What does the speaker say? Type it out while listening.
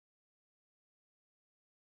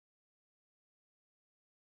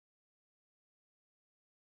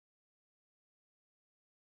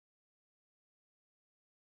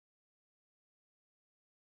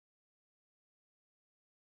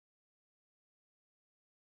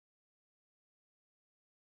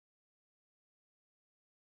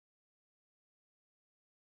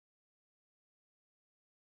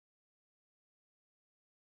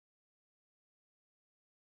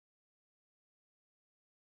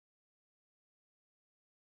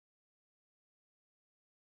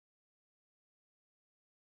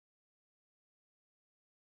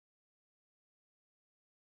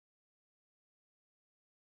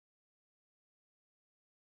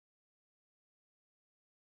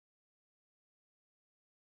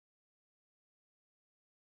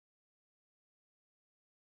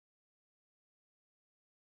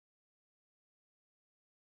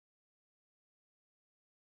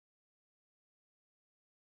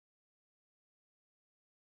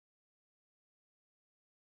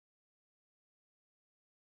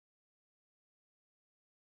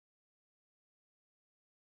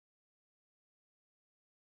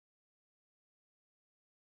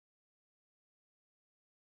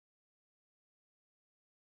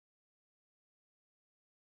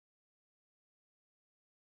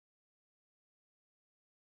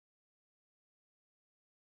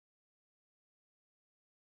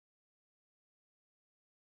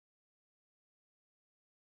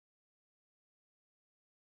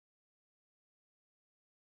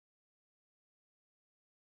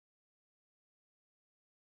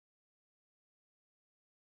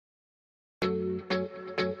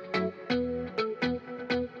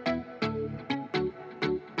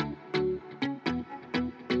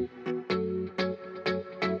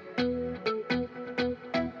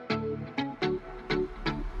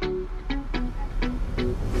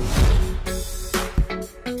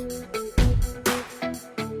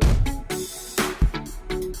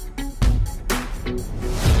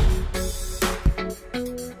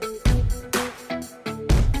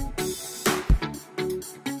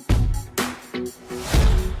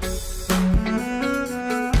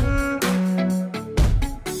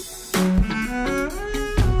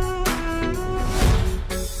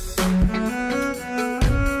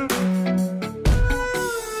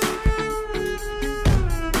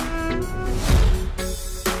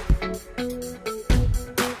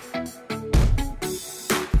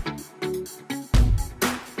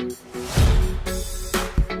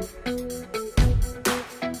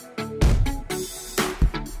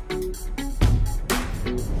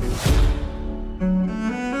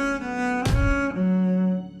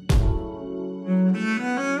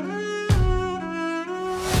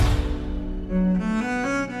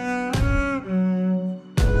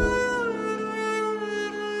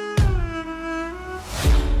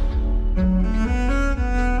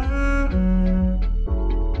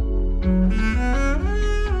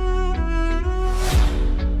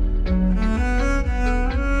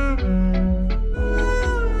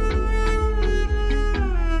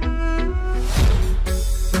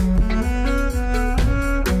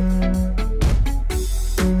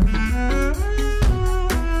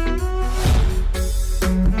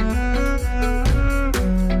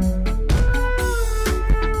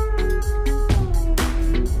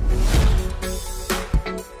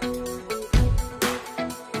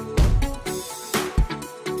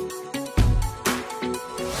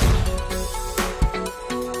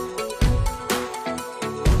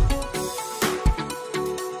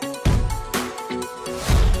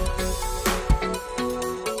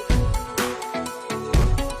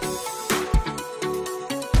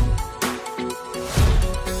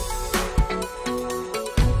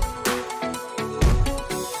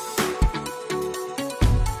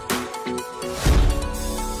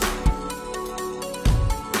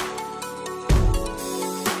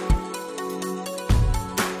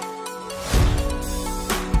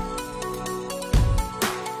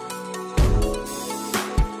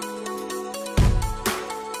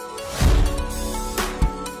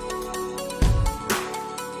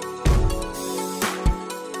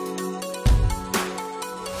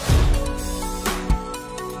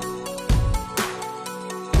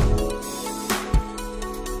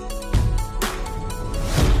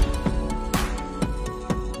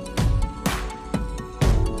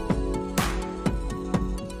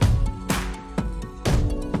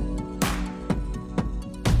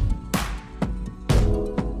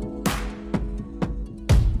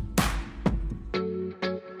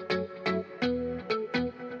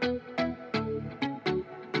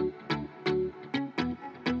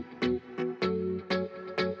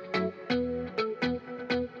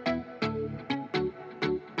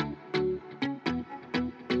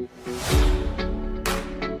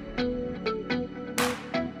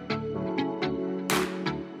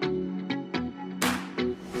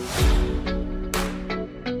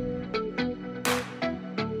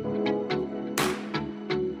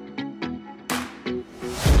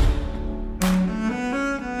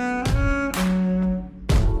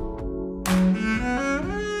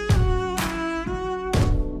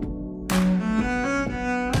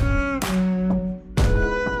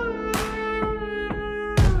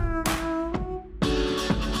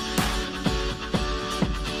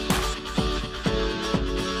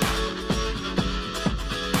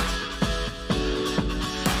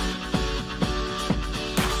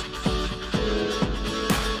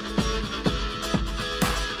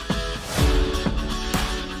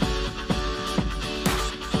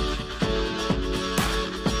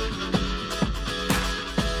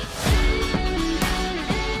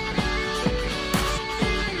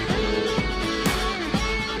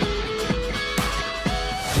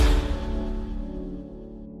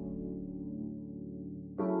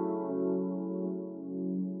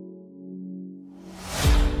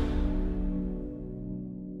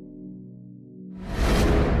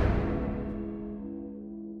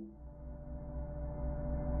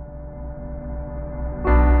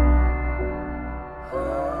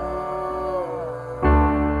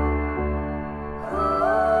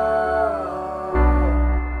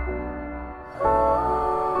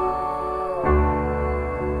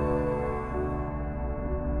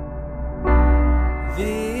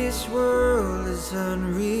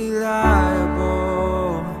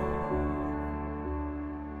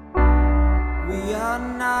We are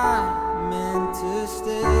not meant to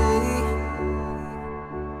stay.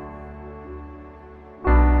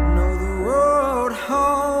 No, the road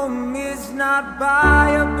home is not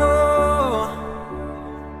viable.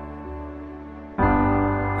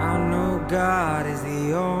 I know God is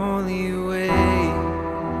the only way.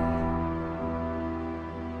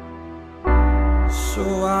 So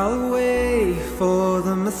I'll wait for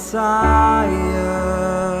the Messiah,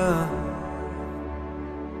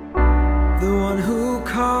 the one who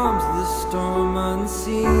calms the storm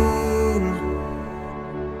unseen.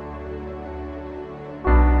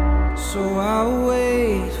 So I'll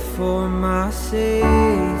wait for my Savior,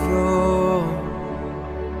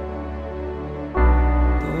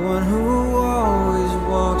 the one who always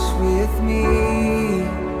walks with me.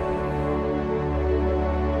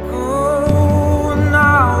 Oh, and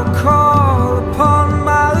I'll call upon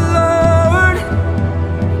my Lord,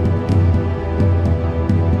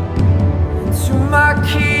 and to my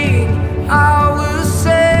King I will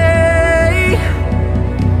say,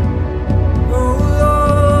 oh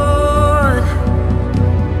Lord,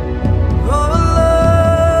 oh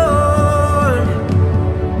Lord,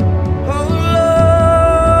 oh Lord,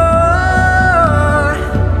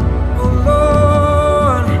 oh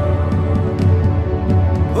Lord,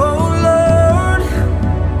 oh Lord,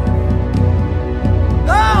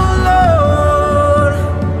 oh Lord,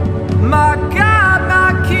 my God,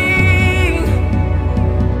 my King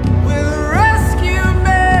will rescue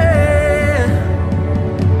me.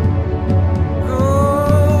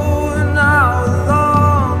 Oh, and I'll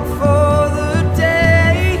long for the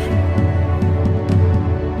day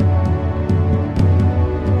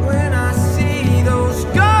when I see those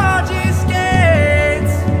gorgeous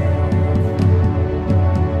gates.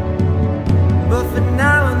 But for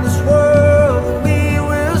now in this world we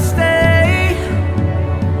will stay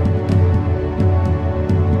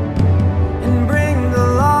and bring the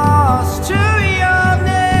lost to your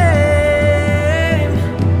name.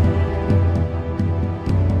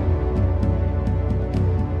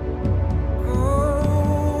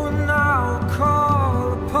 Oh, and I'll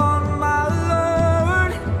call upon my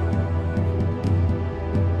Lord,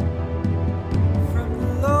 from the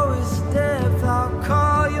lowest depth I'll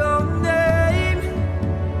call your name.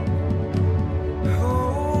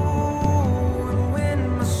 Oh, and when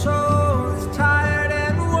my soul is tired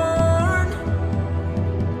and worn,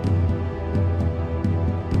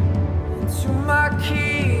 to my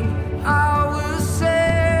King I will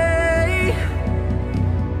say,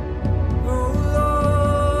 oh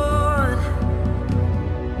Lord,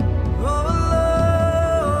 oh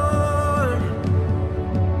Lord,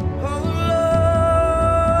 oh Lord,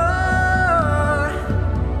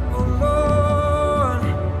 oh Lord,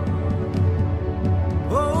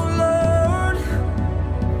 oh Lord,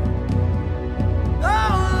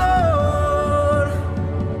 oh Lord,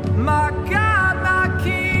 my God, my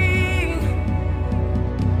King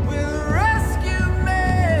will rescue me.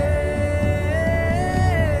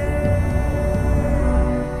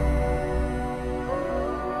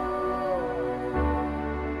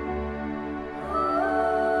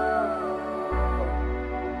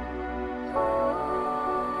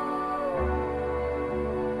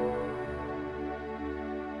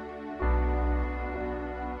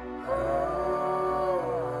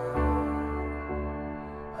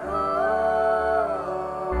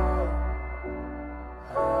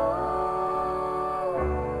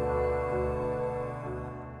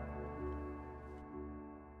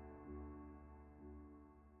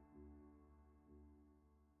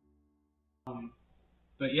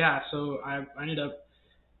 But yeah, so I ended up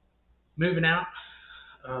moving out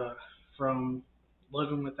from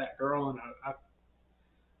living with that girl, and I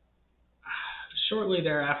shortly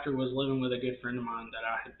thereafter was living with a good friend of mine that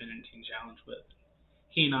I had been in Teen Challenge with.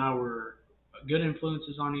 He and I were good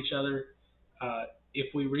influences on each other.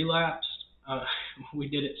 If we relapsed, uh, we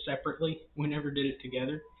did it separately. We never did it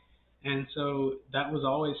together. And so that was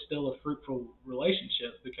always still a fruitful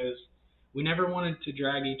relationship because we never wanted to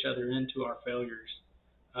drag each other into our failures.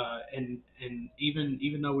 And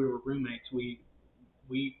even though we were roommates, we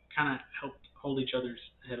kind of helped hold each other's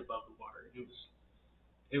head above the water.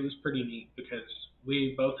 It was pretty neat because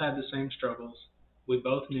we both had the same struggles. We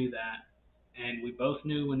both knew that, and we both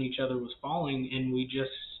knew when each other was falling, and we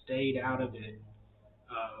just stayed out of it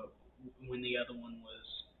uh, when the other one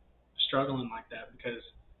was struggling like that because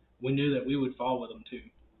we knew that we would fall with them too.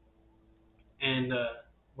 And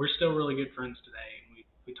we're still really good friends today, and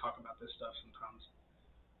we talk about this stuff sometimes.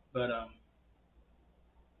 But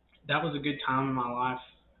that was a good time in my life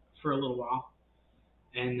for a little while,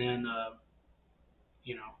 and then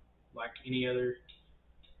you know, like any other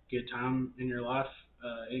good time in your life,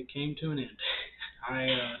 it came to an end.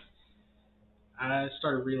 I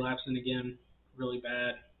started relapsing again really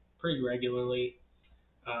bad, pretty regularly.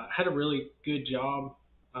 Had a really good job.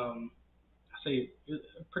 I say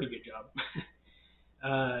a pretty good job.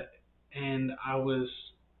 uh, and I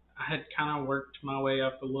had kind of worked my way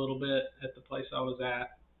up a little bit at the place I was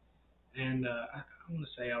at, and I want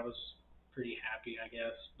to say I was pretty happy, I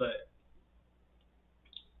guess. But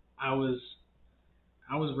I was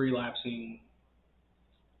I was relapsing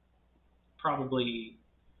probably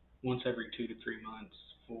once every 2 to 3 months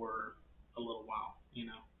for a little while,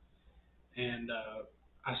 and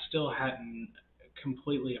I still hadn't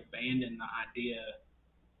completely abandoned the idea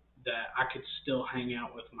that I could still hang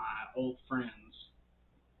out with my old friends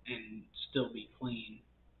and still be clean.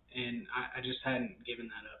 And I just hadn't given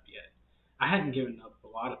that up yet. I hadn't given up a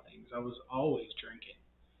lot of things. I was always drinking.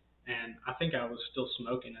 And I think I was still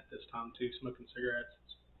smoking at this time too, smoking cigarettes,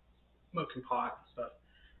 smoking pot and stuff.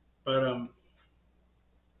 But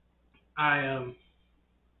I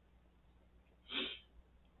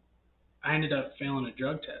I ended up failing a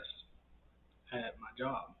drug test at my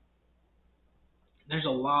job. There's a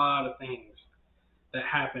lot of things that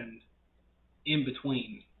happened in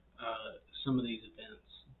between some of these events,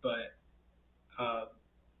 but uh,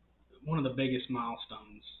 one of the biggest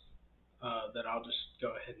milestones that I'll just go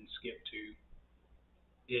ahead and skip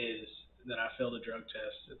to is that I failed a drug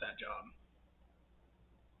test at that job.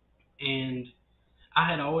 And I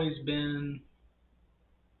had always been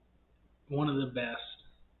one of the best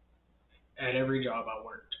at every job I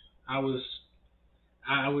worked. I was,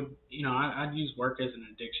 I would, I'd use work as an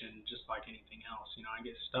addiction just like anything else. I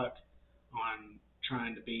get stuck on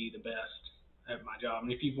trying to be the best at my job.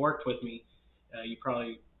 And if you've worked with me, you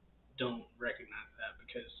probably don't recognize that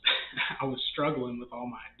because I was struggling with all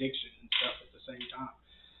my addiction and stuff at the same time.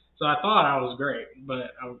 So I thought I was great,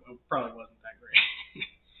 but I probably wasn't that great.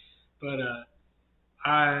 But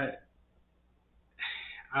I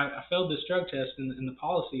I failed this drug test, and the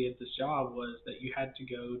policy at this job was that you had to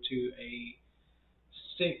go to a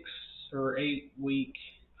 6 or 8 week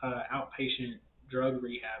outpatient drug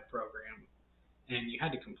rehab program, and you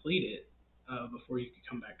had to complete it before you could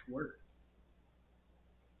come back to work.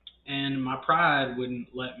 And my pride wouldn't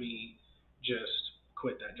let me just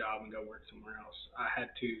quit that job and go work somewhere else. I had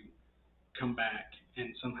to come back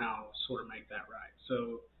and somehow sort of make that right.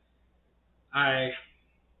 So I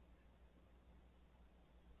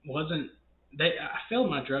wasn't I failed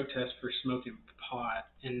my drug test for smoking pot,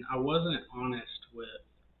 and I wasn't honest with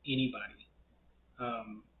anybody.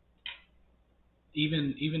 Um,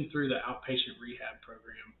 even through the outpatient rehab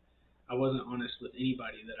program, I wasn't honest with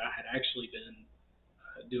anybody that I had actually been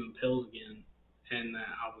doing pills again, and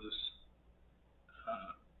that I was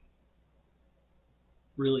uh,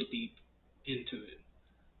 really deep into it.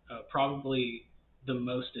 Probably the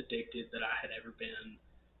most addicted that I had ever been,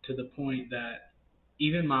 to the point that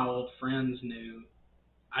even my old friends knew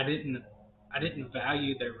I didn't I didn't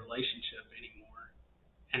value their relationship anymore,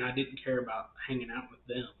 and I didn't care about hanging out with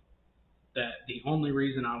them. That the only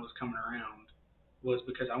reason I was coming around was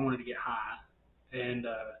because I wanted to get high, and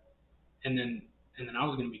and then and then I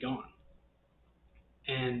was going to be gone.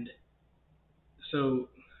 And so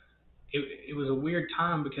it was a weird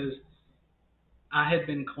time because I had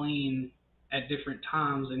been clean at different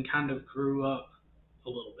times and kind of grew up a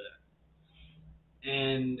little bit.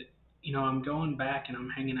 And I'm going back and I'm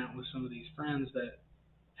hanging out with some of these friends that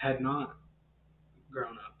had not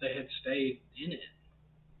grown up. They had stayed in it,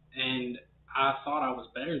 and I thought I was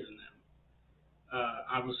better than them.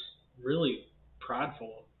 I was really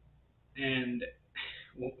prideful, and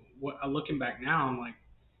looking back now, I'm like,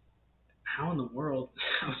 how in the world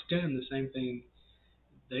I was doing the same thing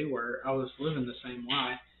they were? I was living the same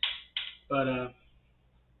life, but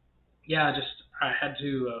yeah, I had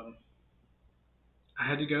to I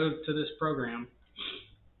had to go to this program,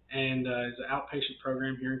 and it's an outpatient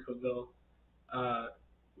program here in Cookville. Uh,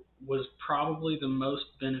 was probably the most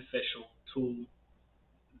beneficial tool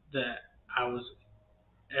that I was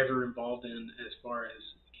ever involved in as far as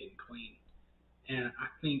getting clean. And I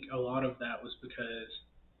think a lot of that was because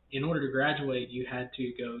in order to graduate, you had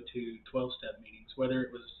to go to 12-step meetings, whether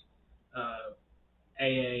it was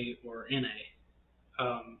AA or NA.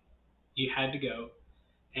 You had to go,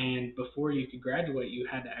 and before you could graduate, you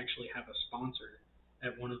had to actually have a sponsor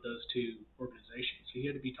at one of those two organizations. So you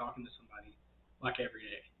had to be talking to somebody like every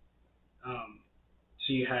day.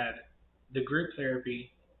 So you had the group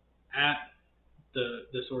therapy at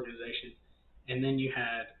this organization, and then you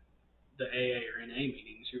had the AA or NA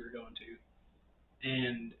meetings you were going to,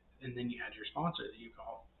 and then you had your sponsor that you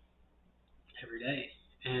call every day,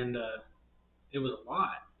 and it was a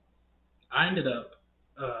lot. I ended up,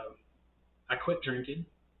 I quit drinking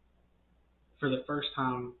for the first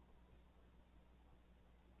time.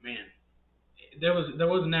 Man, there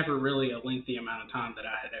was never really a lengthy amount of time that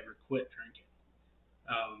I had ever quit drinking.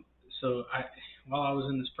 Um, so while I was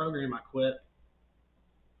in this program, I quit.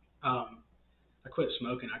 Um, I quit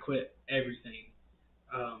smoking. I quit everything,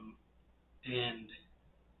 um, and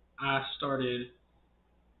I started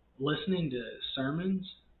listening to sermons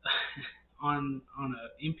on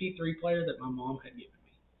a MP3 player that my mom had given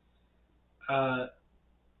me, uh,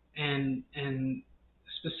 and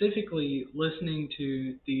specifically listening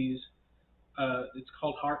to these. It's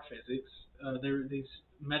called heart physics. There are these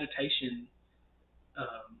meditation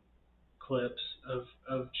um, clips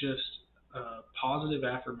of just positive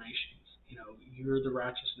affirmations. You know, you're the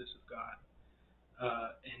righteousness of God,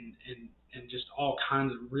 and just all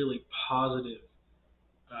kinds of really positive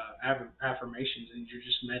affirmations, and you're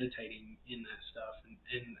just meditating in that stuff.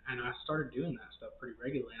 And I started doing that stuff pretty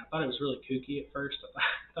regularly. And I thought it was really kooky at first.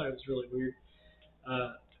 I thought it was really weird,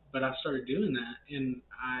 but I started doing that, and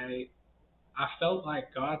I felt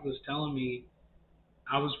like God was telling me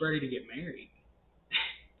I was ready to get married.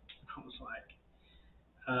 I was like,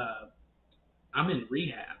 I'm in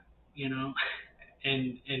rehab, you know,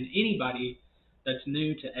 and anybody that's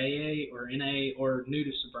new to AA or NA or new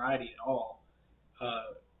to sobriety at all,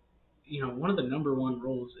 uh, one of the number one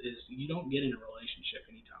rules is you don't get in a relationship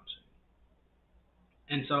anytime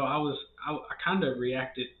soon. And so I kind of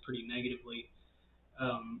reacted pretty negatively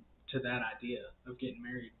to that idea of getting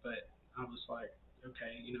married, but I was like,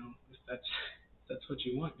 okay, if that's what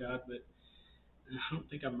you want, God, but I don't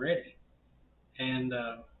think I'm ready. And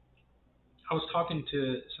I was talking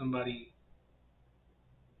to somebody,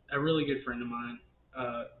 a really good friend of mine,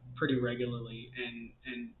 pretty regularly,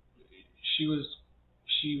 and she was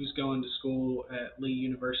she was going to school at Lee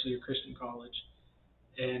University or Christian College,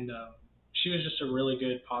 and she was just a really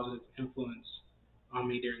good positive influence on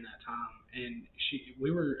me during that time. And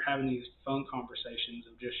we were having these phone conversations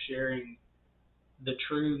of just sharing the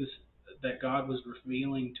truths that God was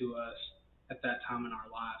revealing to us at that time in our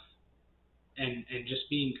life, and just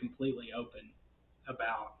being completely open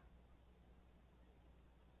about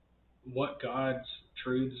what God's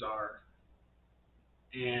truths are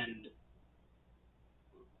and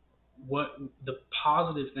what the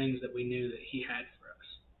positive things that we knew that He had for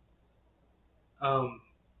us.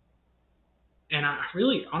 And I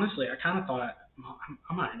really, honestly, I kind of thought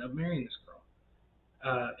I might end up marrying this girl.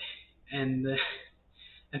 And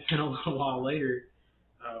and then a little while later,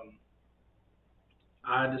 um,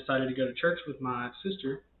 I decided to go to church with my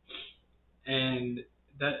sister, and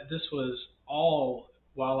that this was all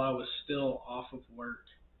while I was still off of work,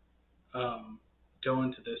 um,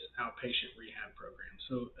 going to this outpatient rehab program.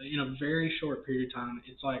 So in a very short period of time,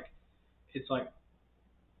 it's like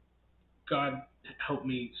God helped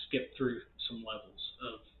me skip through some levels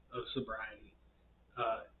of sobriety,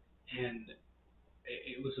 uh, and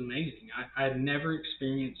it was amazing. I had never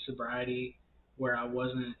experienced sobriety where I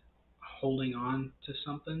wasn't holding on to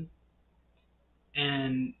something,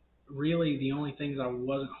 and really the only things I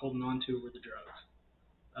wasn't holding on to were the drugs,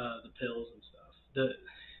 the pills and stuff.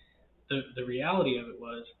 The reality of it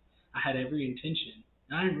was I had every intention,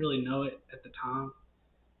 and I didn't really know it at the time,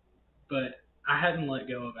 but I hadn't let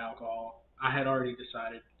go of alcohol. I had already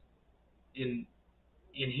decided in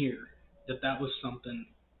here that was something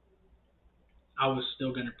I was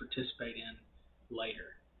still going to participate in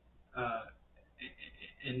later, uh,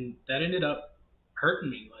 and that ended up hurting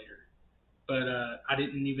me later. But I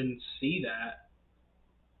didn't even see that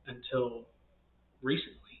until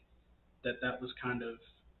recently. That was kind of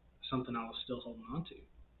something I was still holding on to.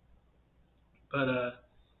 But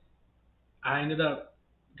I ended up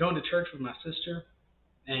going to church with my sister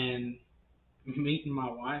and meeting my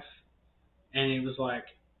wife, and it was like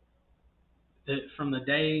that from the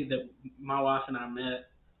day that my wife and I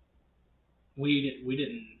met, we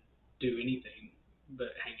didn't do anything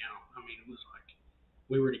but hang out. I mean, it was like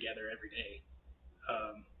we were together every day.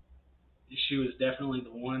 Um, she was definitely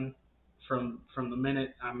the one. From the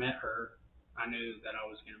minute I met her, I knew that I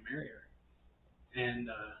was going to marry her, and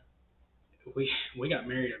we got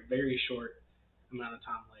married a very short amount of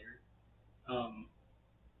time later.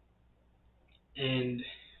 And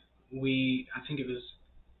I think it was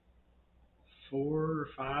 4 or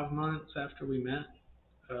 5 months after we met,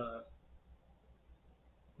 uh,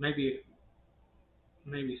 maybe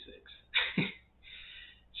maybe 6.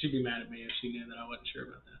 She'd be mad at me if she knew that I wasn't sure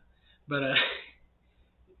about that. But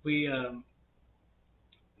we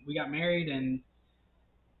we got married, and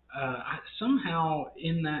somehow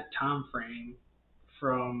in that time frame,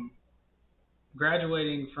 from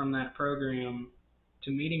graduating from that program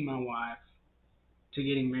to meeting my wife to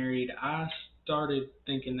getting married, started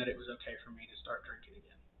thinking that it was okay for me to start drinking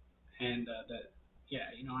again, and that yeah,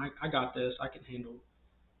 I got this. I can handle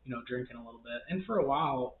drinking a little bit. And for a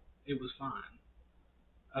while, it was fine.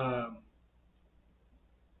 Um,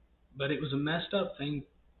 but it was a messed up thing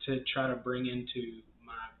to try to bring into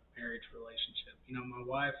my marriage relationship. My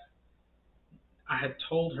wife, I had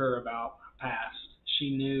told her about my past.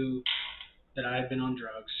 She knew that I had been on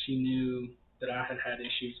drugs. She knew that I had had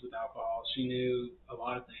issues with alcohol. She knew a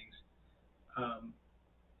lot of things. Um,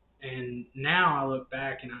 and now I look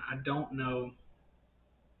back and I don't know.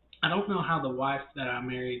 I don't know how the wife that I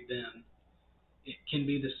married then it can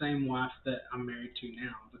be the same wife that I'm married to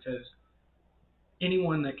now, because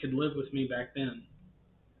anyone that could live with me back then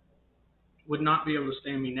would not be able to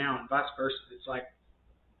stand me now, and vice versa. It's like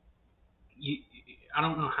you, I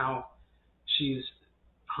don't know how she's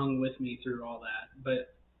hung with me through all that,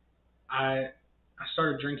 but I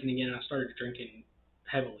started drinking again. I started drinking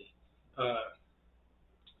heavily uh,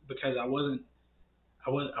 because I wasn't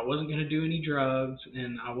going to do any drugs,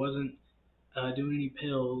 and I wasn't doing any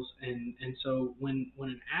pills, and so when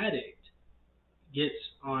an addict gets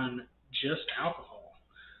on just alcohol,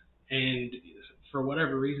 and for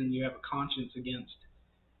whatever reason you have a conscience against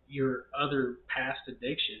your other past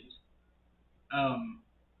addictions, um,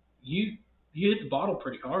 you you hit the bottle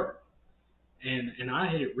pretty hard, and I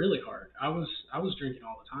hit it really hard. I was drinking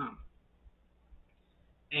all the time,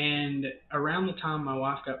 and around the time my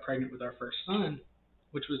wife got pregnant with our first son,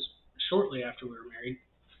 which was shortly after we were married,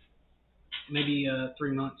 maybe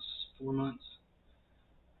 3 months, 4 months,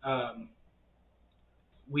 um,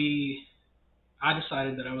 we I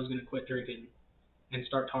decided that I was going to quit drinking and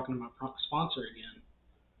start talking to my sponsor again,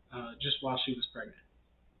 just while she was pregnant,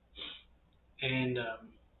 and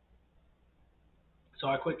so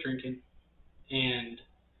I quit drinking and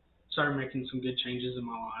started making some good changes in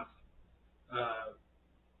my life. Uh,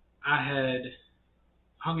 I had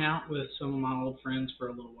hung out with some of my old friends for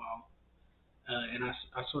a little while, and I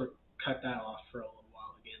sort of cut that off for a little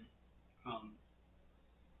while again. Um,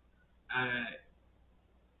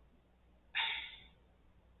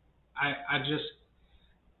 I, I just,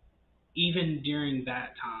 even during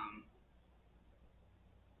that time,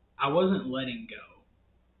 I wasn't letting go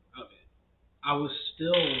of it. I was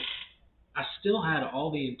still, I still had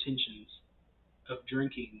all the intentions of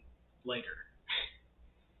drinking later.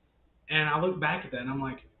 And I look back at that and I'm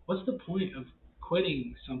like, what's the point of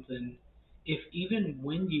quitting something if even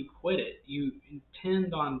when you quit it, you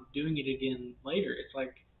intend on doing it again later? It's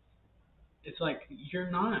like you're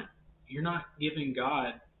not giving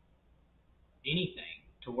God anything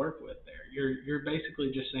to work with there. You're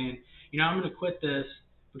basically just saying, I'm going to quit this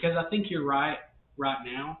because I think you're right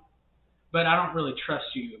now, but I don't really trust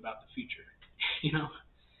you about the future, you know.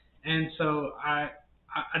 And so I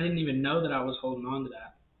didn't even know that I was holding on to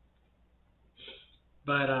that,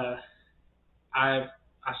 but I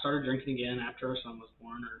I started drinking again after our son was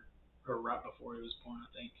born, or right before he was born, I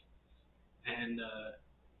think,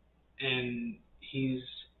 and he's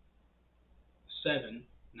 7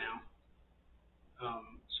 now.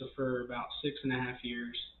 So for about 6.5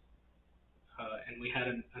 years, and we had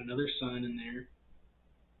another son in there.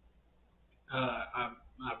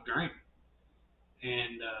 I've drank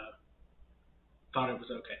and thought it was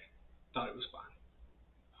okay, thought it was fine.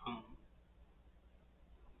 Um,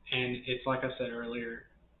 and it's like I said earlier,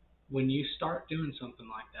 when you start doing something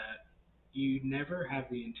like that, you never have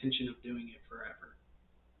the intention of doing it forever.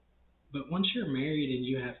 But once you're married and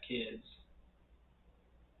you have kids,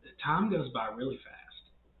 the time goes by really fast.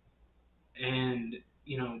 And,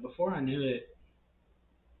 before I knew it,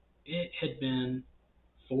 it had been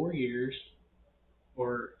 4 years,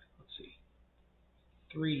 or let's see,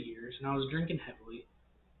 3 years, and I was drinking heavily.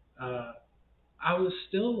 Uh, I was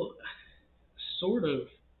still sort of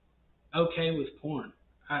okay with porn.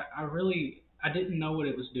 I didn't know what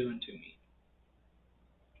it was doing to me.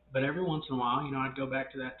 But every once in a while, I'd go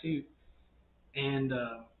back to that too. And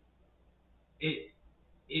it,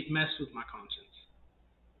 it messed with my conscience.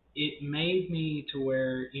 It made me to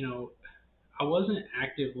where, I wasn't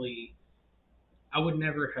actively, I would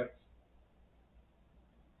never have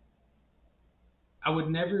I would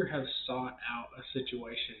never have sought out a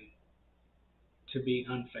situation to be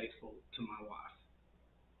unfaithful to my wife.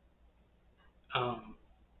 Um,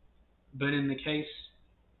 but in the case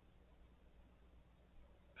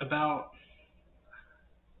about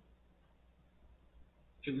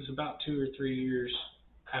it was about 2 or 3 years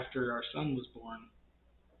after our son was born,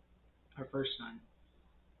 our first son.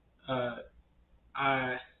 Uh,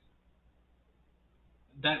 I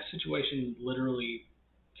that situation literally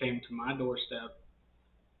came to my doorstep,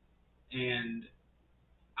 and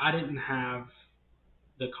I didn't have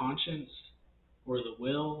the conscience or the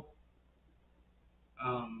will.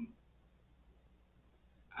 Um,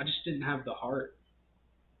 I just didn't have the heart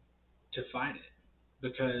to fight it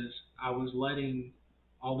because I was letting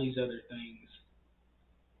all these other things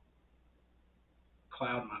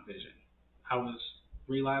cloud my vision. I was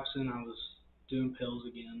relapsing. I was doing pills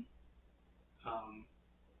again, um,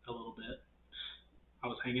 a little bit. I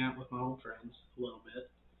was hanging out with my old friends a little bit.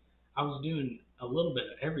 I was doing a little bit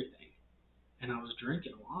of everything, and I was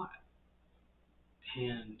drinking a lot.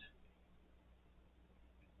 And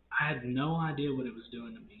I had no idea what it was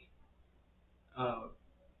doing to me.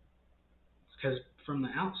 Because from the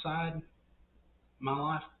outside, my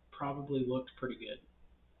life probably looked pretty good.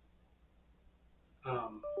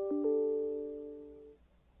 Um,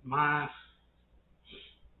 my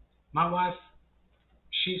my wife,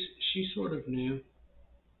 she sort of knew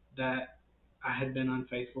that I had been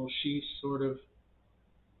unfaithful. She sort of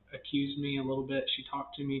accused me a little bit. She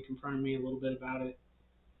talked to me, confronted me a little bit about it,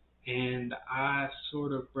 and I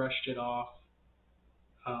sort of brushed it off.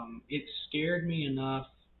 It scared me enough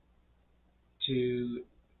to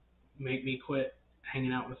make me quit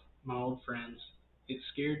hanging out with my old friends. It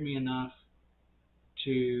scared me enough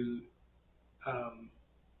to um,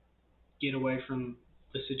 get away from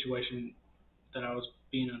the situation that I was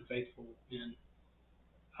being unfaithful in,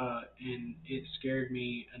 and it scared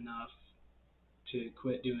me enough to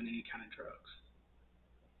quit doing any kind of drugs.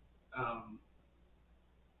 Um,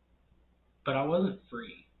 but I wasn't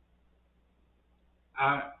free.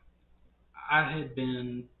 I I had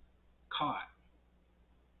been caught,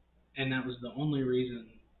 and that was the only reason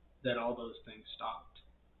that all those things stopped.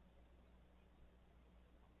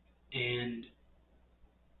 And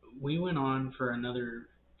we went on for another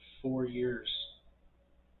 4 years,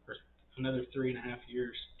 or another 3.5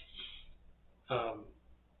 years, um,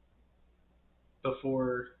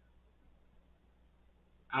 before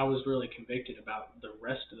I was really convicted about the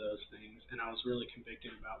rest of those things, and I was really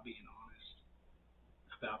convicted about being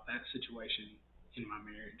honest about that situation in my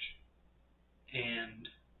marriage. And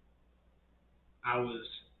I was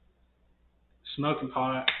smoking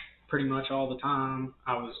pot pretty much all the time.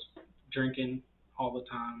 I was drinking all the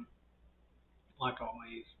time, like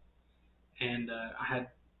always. And I had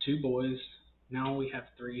two boys. Now we have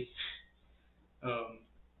three. Um,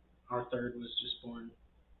 our third was just born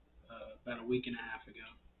about a week and a half ago.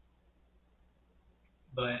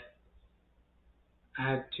 But I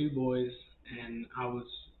had two boys, and I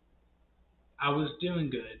was doing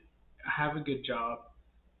good. I have a good job.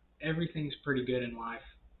 Everything's pretty good in life,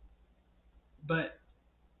 but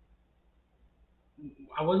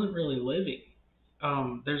I wasn't really living.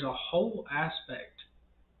 There's a whole aspect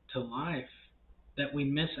to life that we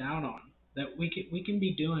miss out on, that we can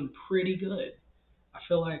be doing pretty good. I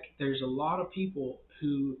feel like there's a lot of people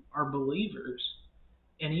who are believers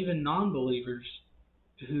and even non-believers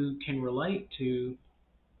who can relate to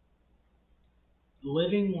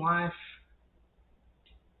living life.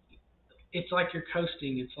 It's like you're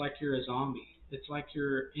coasting. It's like you're a zombie. It's like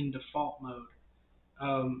you're in default mode.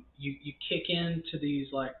 You kick into these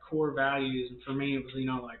like core values, and for me it was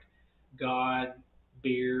like God,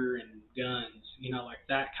 beer, and guns. Like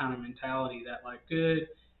that kind of mentality. That like good.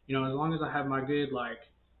 As long as I have my good like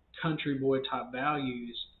country boy type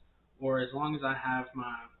values, or as long as I have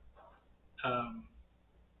my um,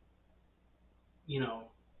 you know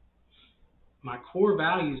my core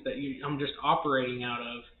values that I'm just operating out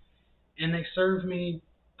of, and they serve me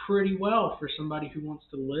pretty well for somebody who wants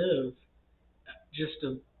to live just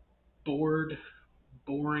a bored,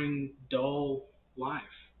 boring, dull life.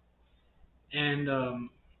 And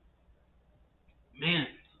man,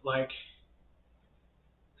 like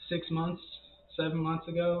 6 months, 7 months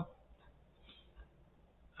ago,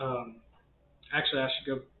 um, actually I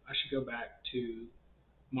should go back to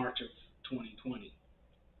March of 2020.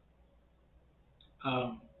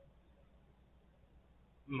 Um,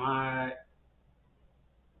 my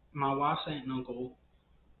my wife's aunt and uncle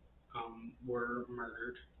were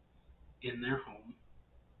murdered in their home,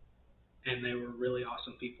 and they were really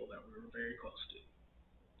awesome people that we were very close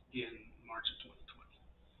to in March of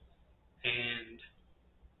 2020. And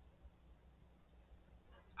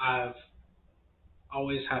I've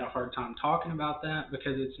always had a hard time talking about that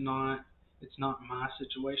because it's not my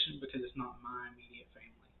situation, because it's not my immediate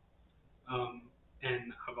family.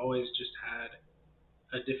 And I've always just had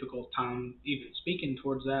a difficult time even speaking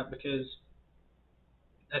towards that because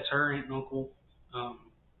that's her aunt and uncle. Um,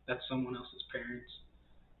 that's someone else's parents.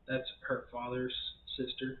 That's her father's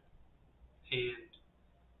sister. And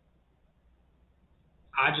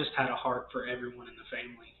I just had a heart for everyone in the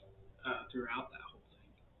family throughout that whole thing.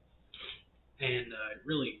 And it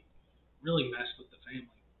really, really messed with the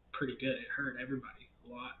family pretty good. It hurt everybody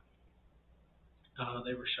a lot.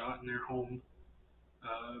 They were shot in their home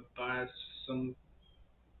by some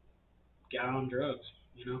guy on drugs.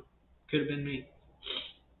 You know, could have been me.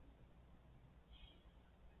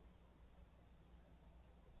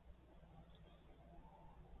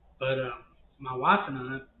 But my wife and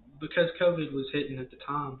I, because COVID was hitting at the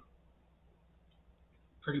time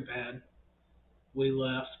pretty bad, we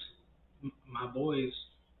left my boys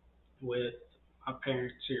with my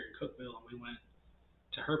parents here in Cookville, and we went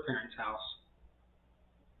to her parents' house,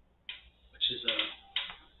 which is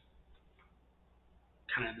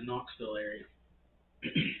kind of in the Knoxville area.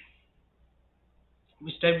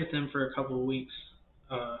 We stayed with them for a couple of weeks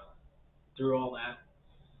uh, through all that.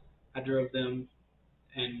 I drove them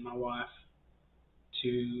and my wife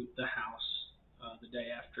to the house the day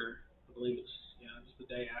after. I believe it was the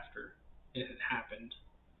day after it had happened,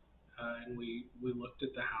 and we looked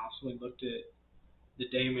at the house. We looked at the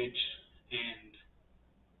damage and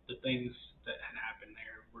the things that had happened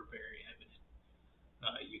there were very evident.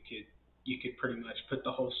 You could pretty much put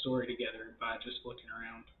the whole story together by just looking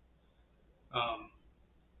around.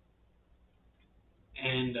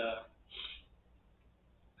 And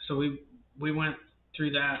so we went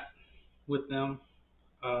through that with them,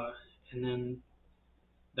 uh, and then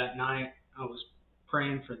that night I was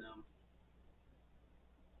praying for them.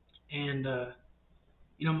 And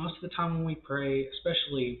most of the time when we pray,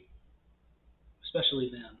 especially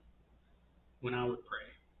then when I would pray,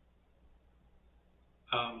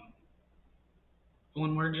 um,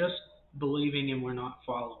 when we're just believing and we're not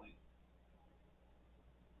following,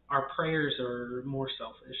 our prayers are more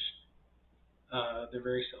selfish. They're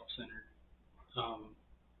very self-centered. Um,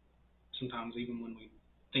 Sometimes even when we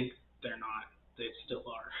think they're not, they still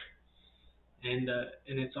are. And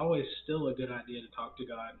it's always still a good idea to talk to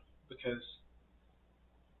God because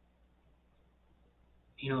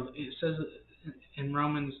it says in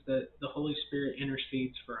Romans that the Holy Spirit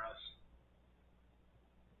intercedes for us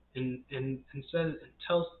and says and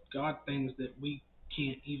tells God things that we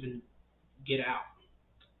can't even get out.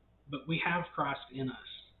 But we have Christ in us.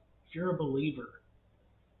 If you're a believer,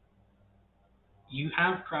 you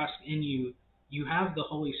have Christ in you. You have the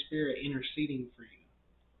Holy Spirit interceding for you.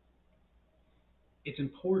 It's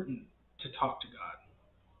important to talk to God.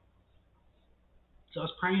 So I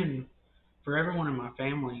was praying for everyone in my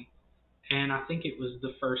family, and I think it was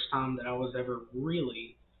the first time that I was ever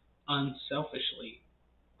really unselfishly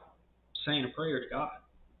saying a prayer to God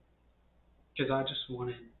because I just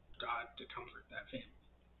wanted God to comfort that family.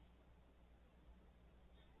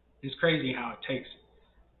 It's crazy how it takes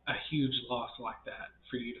a huge loss like that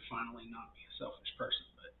for you to finally not be a selfish person,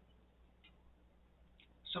 but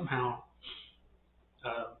somehow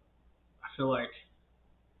I feel like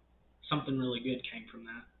something really good came from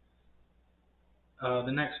that.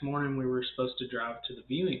 The next morning we were supposed to drive to the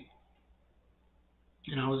viewing,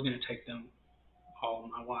 and I was going to take them all,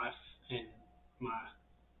 my wife and my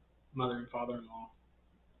mother and father-in-law,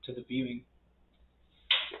 to the viewing.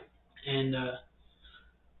 And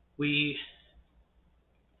we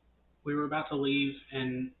we were about to leave,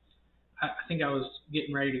 and I think I was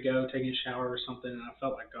getting ready to go, taking a shower or something, and I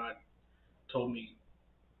felt like God told me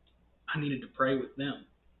I needed to pray with them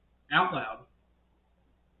out loud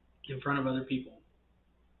in front of other people,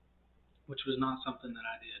 which was not something that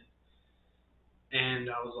I did. And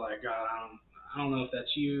I was like, God, I don't know if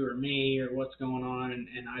that's you or me or what's going on, and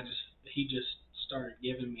he just started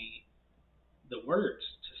giving me the words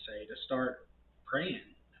to say to start praying.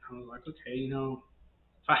 And I was like, okay,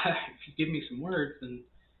 if you give me some words, then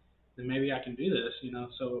maybe I can do this.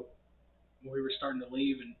 So we were starting to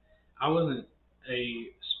leave, and I wasn't a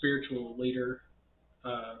spiritual leader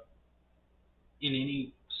uh, in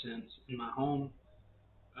any sense in my home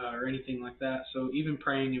or anything like that. So even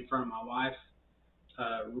praying in front of my wife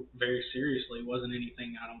very seriously wasn't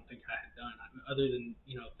anything I don't think I had done, other than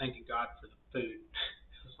thanking God for the food.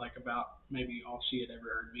 It was like about maybe all she had ever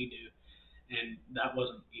heard me do, and that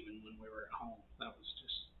wasn't even when we were at home. That was just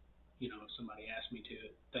if somebody asked me to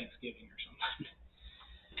at Thanksgiving or something.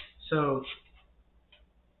 So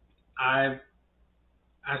I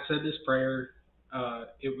I said this prayer.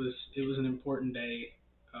 It was an important day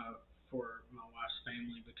for my wife's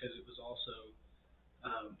family because it was also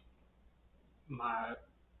um, my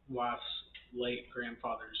wife's late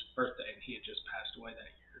grandfather's birthday, and he had just passed away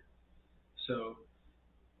that year. So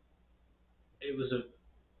it was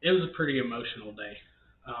a pretty emotional day.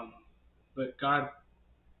 Um, but God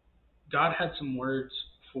had some words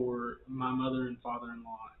for my mother and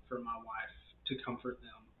father-in-law, for my wife, to comfort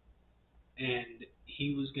them, and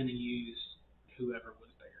He was going to use whoever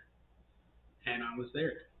was there, and I was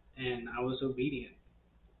there, and I was obedient.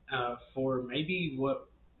 for maybe what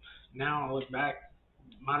now I look back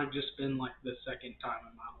might have just been like the second time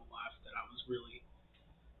in my whole life that I was really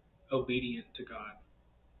obedient to God.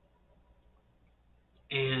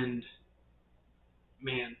 And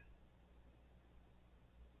man,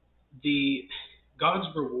 the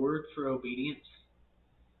God's reward for obedience,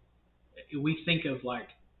 we think of like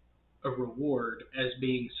a reward as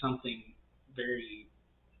being something very,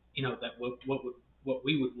 that what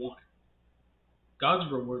we would want.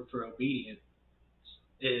 God's reward for obedience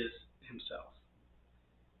is Himself.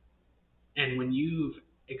 And when you've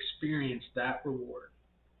experienced that reward,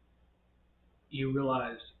 you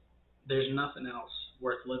realize there's nothing else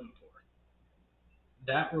worth living for.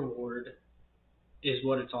 That reward is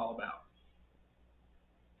what it's all about.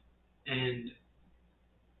 And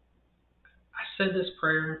I said this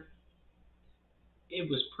prayer. It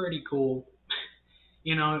was pretty cool.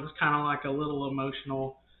 It was kind of like a little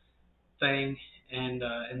emotional thing. And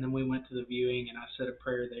then we went to the viewing, and I said a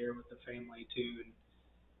prayer there with the family too.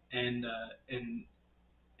 And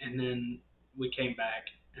then we came back,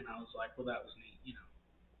 and I was like, well, that was neat.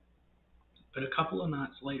 But a couple of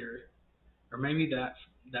nights later, or maybe that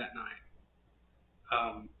night,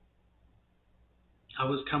 I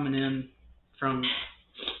was coming in from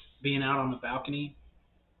being out on the balcony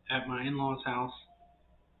at my in-laws' house,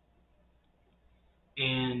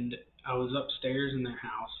 and I was upstairs in their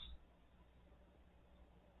house,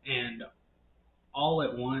 and all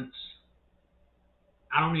at once,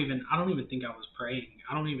 I don't even think I was praying.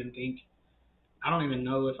 I don't even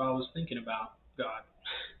know if I was thinking about God.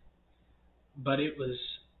 But it was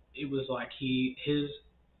like his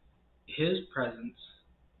presence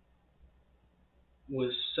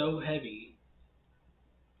was so heavy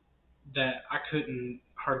that I couldn't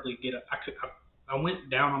hardly get up. I went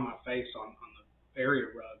down on my face on the area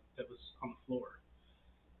rug that was on the floor,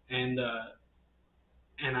 and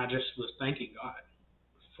I just was thanking God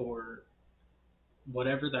for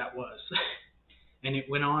whatever that was. And it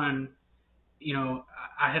went on.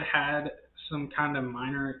 I had some kind of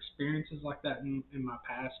minor experiences like that in my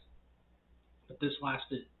past, but this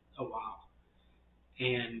lasted a while,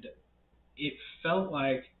 and it felt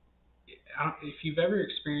like, if you've ever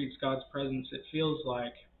experienced God's presence, it feels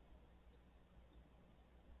like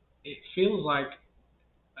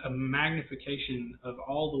a magnification of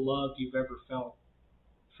all the love you've ever felt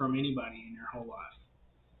from anybody in your whole life.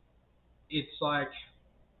 It's like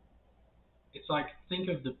think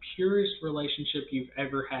of the purest relationship you've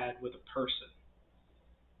ever had with a person,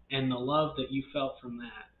 and the love that you felt from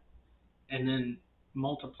that, and then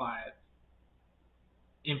multiply it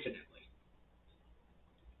infinitely.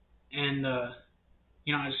 And I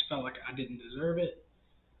just felt like I didn't deserve it.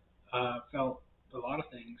 Felt a lot of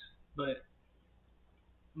things, but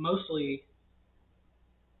mostly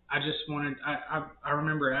I just wanted. I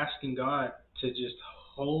remember asking God to just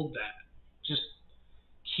hold that, just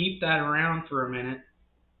keep that around for a minute,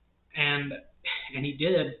 and He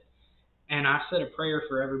did. And I said a prayer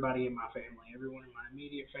for everybody in my family, everyone in my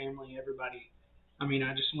immediate family, everybody. I mean,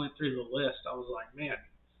 I just went through the list. I was like, man,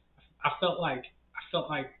 I felt like,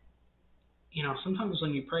 sometimes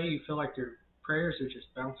when you pray, you feel like your prayers are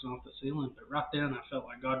just bouncing off the ceiling. But right then, I felt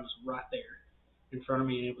like God was right there in front of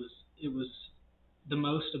me, and it was the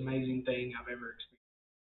most amazing thing I've ever experienced.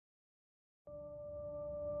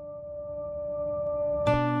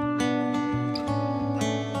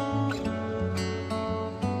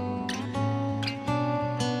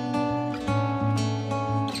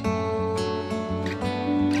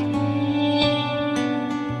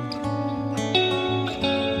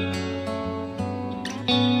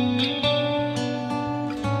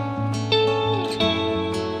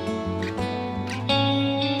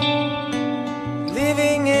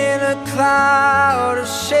 Living in a cloud of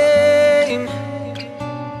shame,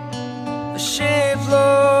 a ship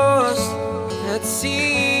lost at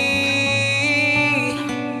sea,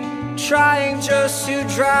 trying just to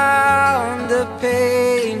drown the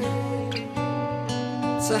pain,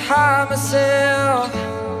 to hide myself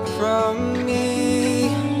from me.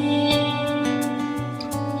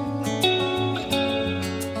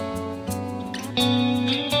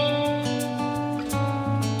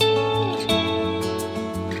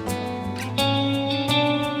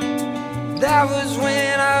 That was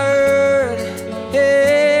when I heard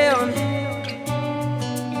Him,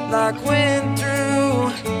 like wind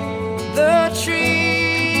through the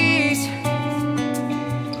trees.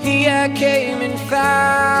 He had came and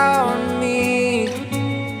found me.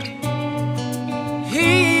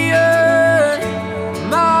 He heard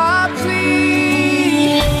my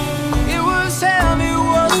plea. It was Him, it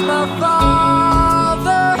was my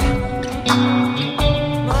Father,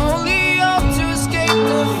 my only hope to escape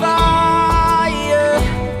the fire.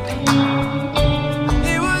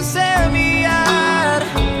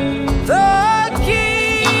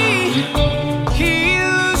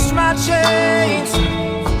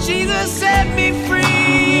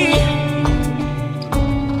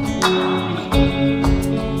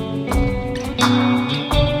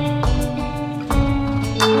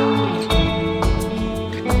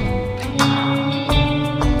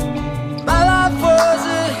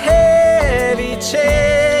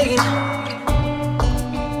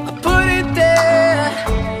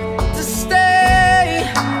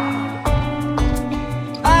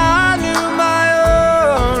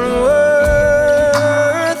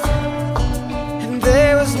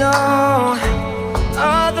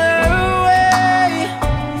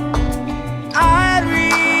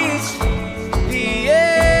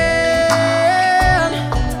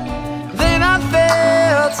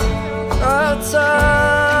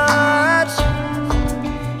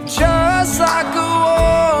 like a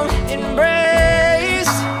warm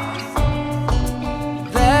embrace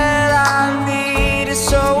that I needed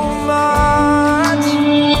so much.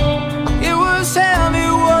 It was him,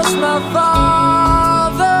 it was my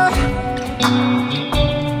father,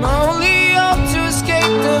 my only hope to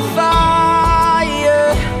escape the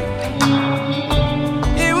fire.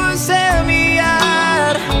 It was him, he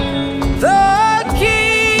had the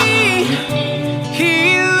key. He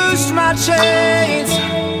loosed my chains,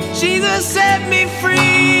 Jesus set me free.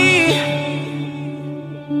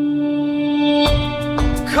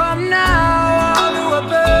 Come now, all who are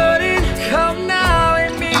burdened, come now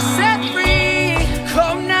and be set free.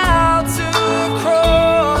 Come now to the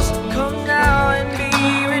cross, come now and be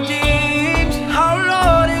redeemed. Our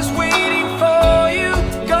Lord is waiting for you,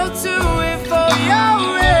 go to it for your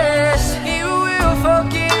rest. He will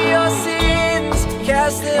forgive your sins,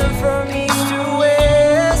 cast them from east to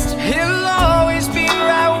west. He'll always be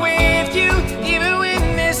right with you, even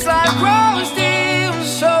when this life grows dim.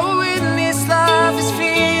 So when this life is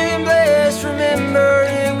feeling blessed, remember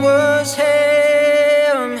it was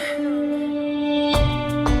him.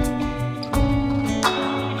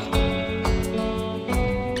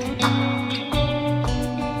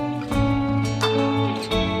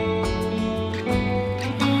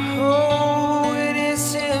 Oh, it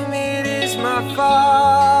is him, it is my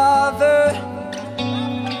Father,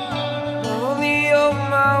 only of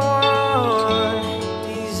my one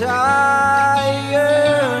desire.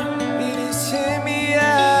 It is him, he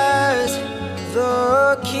has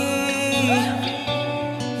the key.